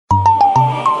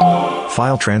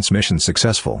File transmission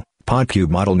successful. PodCube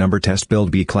model number test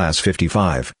build B class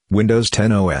 55, Windows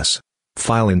 10 OS.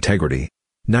 File integrity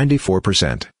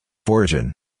 94%.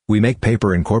 Origin: We Make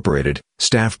Paper Incorporated,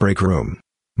 Staff Break Room.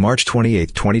 March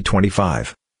 28,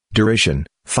 2025. Duration: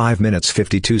 5 minutes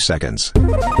 52 seconds.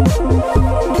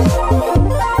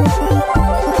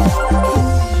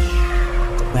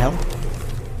 Well,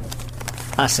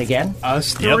 us again.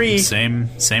 Us three.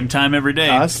 Yep, same time every day.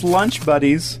 Us lunch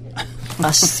buddies.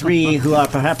 Us three who are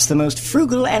perhaps the most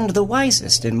frugal and the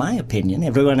wisest, in my opinion.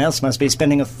 Everyone else must be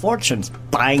spending a fortune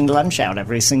buying lunch out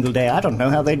every single day. I don't know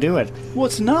how they do it. Well,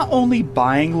 it's not only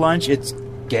buying lunch, it's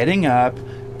getting up,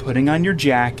 putting on your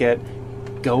jacket,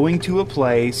 going to a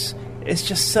place. It's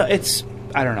just I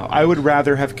don't know. I would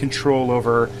rather have control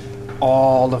over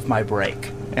all of my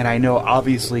break. And I know,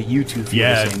 obviously, you two feel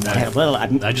the same way. Yeah, well,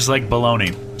 I just like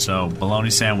bologna. So, bologna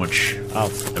sandwich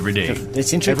every day.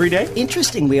 It's Every day?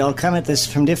 Interesting we all come at this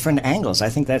from different angles. I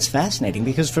think that's fascinating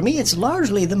because for me it's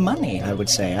largely the money, I would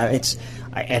say.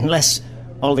 Unless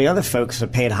all the other folks are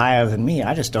paid higher than me,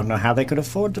 I just don't know how they could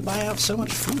afford to buy out so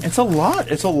much food. It's a lot.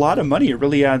 It's a lot of money. It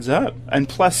really adds up. And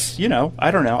plus,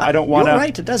 I don't know. I don't want to... You're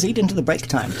right. It does eat into the break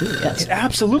time, too, yes. It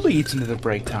absolutely eats into the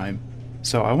break time.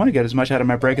 So I want to get as much out of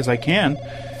my break as I can.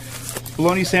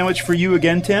 Bologna sandwich for you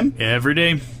again, Tim? Every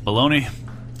day, bologna.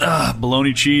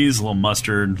 Bologna cheese, a little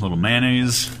mustard, a little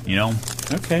mayonnaise,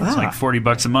 Okay. Wow. It's like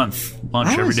 $40 a month.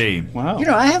 Lunch every day. Wow.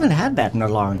 I haven't had that in a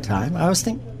long time. I was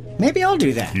thinking, maybe I'll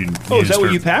do that. Is that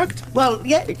what you packed? Well,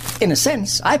 yeah, in a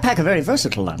sense. I pack a very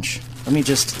versatile lunch. Let me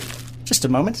just a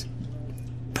moment.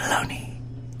 Bologna,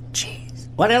 cheese.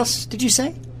 What else did you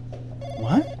say?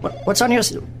 What? What's on your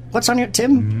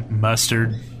Tim?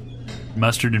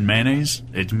 Mustard and mayonnaise.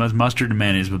 It's mustard and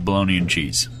mayonnaise with bologna and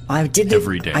cheese. I did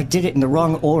every day. I did it in the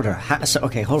wrong order.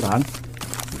 Okay, hold on.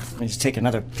 Let me just take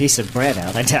another piece of bread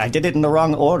out. I did it in the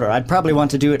wrong order. I'd probably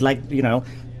want to do it like,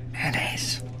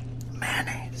 mayonnaise,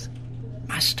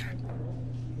 mustard,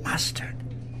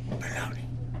 bologna.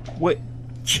 What?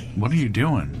 What are you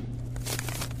doing?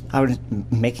 I was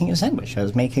making a sandwich. I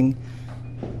was making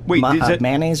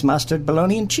mayonnaise, mustard,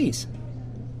 bologna, and cheese.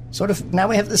 Sort of. Now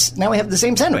we have this. Now we have the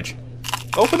same sandwich.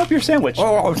 Open up your sandwich.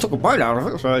 Oh, I took a bite out of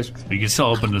it. So You can still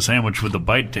open the sandwich with a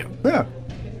bite too. yeah.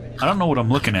 I don't know what I'm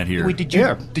looking at here. Wait, did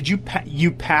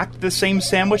you pack the same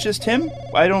sandwich as Tim?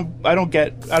 I don't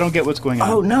get what's going on.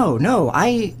 Oh no.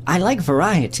 I like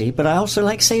variety, but I also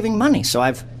like saving money. So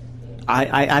I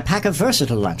pack a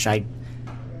versatile lunch. I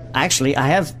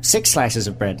have 6 slices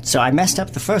of bread. So I messed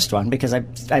up the first one because I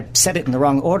set it in the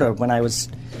wrong order when I was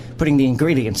putting the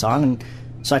ingredients on, and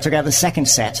so I took out the second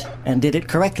set and did it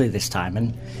correctly this time,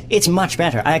 and it's much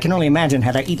better. I can only imagine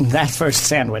had I eaten that first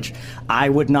sandwich, I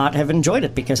would not have enjoyed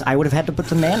it because I would have had to put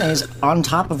the mayonnaise on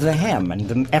top of the ham,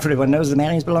 and everyone knows the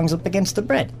mayonnaise belongs up against the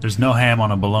bread. There's no ham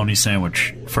on a bologna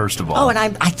sandwich, first of all. Oh, and I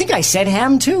think I said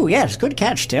ham too. Yes, good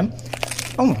catch, Tim.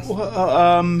 Oh,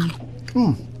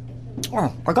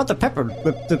 I got the pepper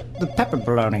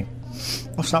bologna.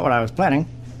 That's not what I was planning.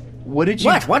 What did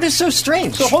you... What is so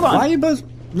strange? So hold on. Why are you both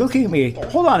looking at me?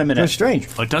 Hold on a minute. So strange.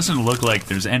 Well, it doesn't look like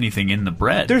there's anything in the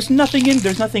bread. There's nothing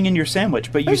in your sandwich,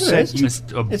 but you said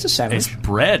It's a sandwich. It's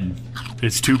bread.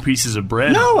 It's 2 pieces of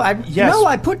bread. No,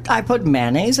 I put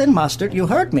mayonnaise and mustard. You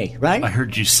heard me, right? I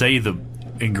heard you say the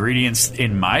ingredients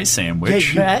in my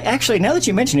sandwich. Actually, now that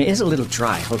you mention it, it is a little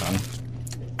dry. Hold on.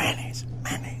 Mayonnaise.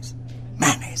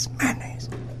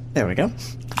 There we go.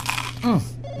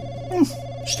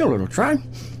 Still a little dry.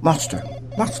 Mustard.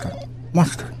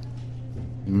 Mustard.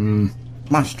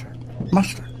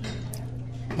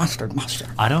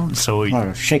 I don't. So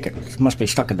Oh, shake it. It must be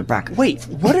stuck in the bracket. Wait,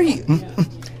 what are you...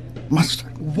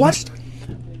 Mustard. What? Mustard.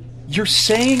 You're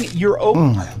saying you're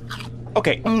open...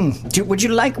 Okay. Would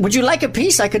you like a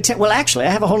piece? I could. Well, actually, I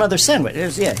have a whole other sandwich.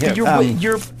 Here.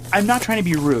 You're. I'm not trying to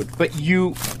be rude, but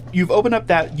you've opened up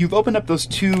those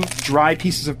 2 dry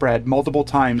pieces of bread multiple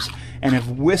times and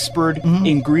have whispered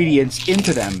ingredients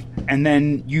into them, and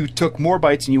then you took more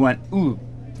bites and you went, ooh,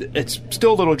 it's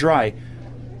still a little dry.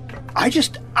 I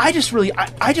just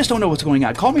don't know what's going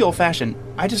on. Call me old-fashioned.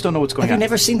 I just don't know what's going on. Have you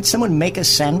never seen someone make a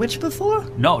sandwich before?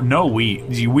 No,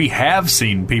 we have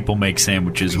seen people make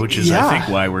sandwiches, which is I think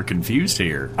why we're confused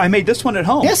here. I made this one at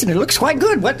home. Yes, and it looks quite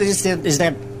good. What is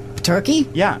that? Turkey?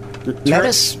 Yeah.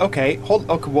 Lettuce? Okay,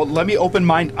 well, let me open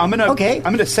mine. I'm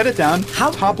gonna set it down.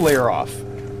 Top layer off.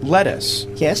 Lettuce.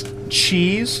 Yes.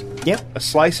 Cheese. Yep. A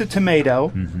slice of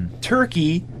tomato.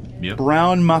 Turkey. Yep.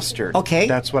 Brown mustard. Okay.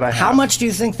 That's what I have. How much do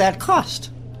you think that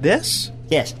cost? This?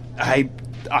 Yes. I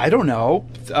I don't know.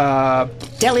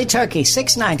 Deli turkey,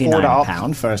 $6.99 a $4.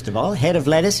 pound, first of all. Head of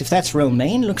lettuce, if that's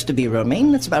romaine, looks to be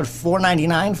romaine. That's about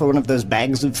 $4.99 for one of those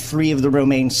bags of 3 of the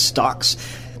romaine stalks.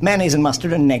 Mayonnaise and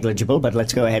mustard are negligible, but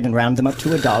let's go ahead and round them up to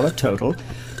 $1 total.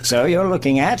 So you're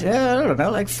looking at, I don't know,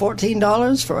 like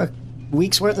 $14 for a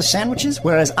week's worth of sandwiches,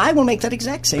 whereas I will make that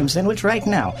exact same sandwich right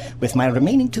now with my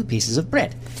remaining 2 pieces of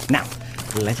bread. Now,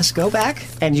 let us go back,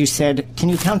 and you said, can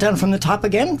you count down from the top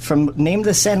again? Name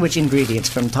the sandwich ingredients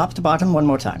from top to bottom one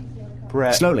more time.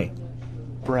 Bread. Slowly.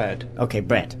 Bread. Okay,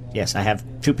 bread. Yes, I have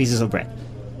 2 pieces of bread.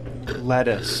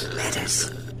 Lettuce.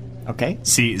 Lettuce. Okay.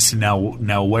 See, so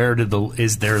now where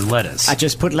is there lettuce? I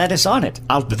just put lettuce on it.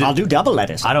 I'll do double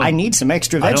lettuce. I need some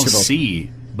extra vegetables. I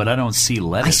don't see I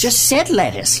lettuce. just said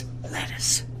lettuce.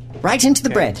 Lettuce. Right into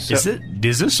the bread.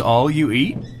 Is this all you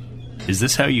eat? Is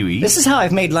this how you eat? This is how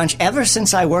I've made lunch ever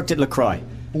since I worked at LaCroix.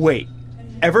 Wait.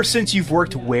 Ever since you've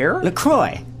worked where?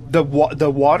 LaCroix. The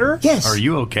water? Yes. Are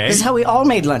you okay? This is how we all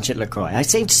made lunch at LaCroix. I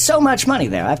saved so much money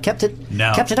there. I've kept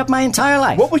it up my entire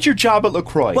life. What was your job at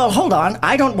LaCroix? Well, hold on.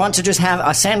 I don't want to just have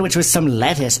a sandwich with some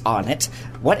lettuce on it.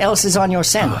 What else is on your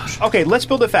sandwich? Okay, let's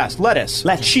build it fast. Lettuce.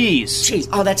 Cheese. Cheese.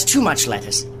 Oh, that's too much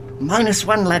lettuce.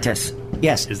 -1 lettuce.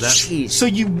 Yes, is that cheese. So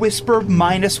you whisper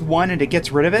 -1 and it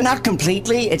gets rid of it? Not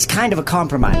completely. It's kind of a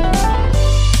compromise.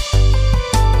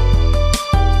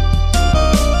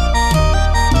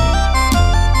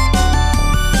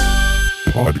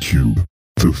 Podcube.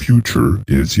 The future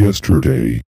is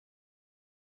yesterday.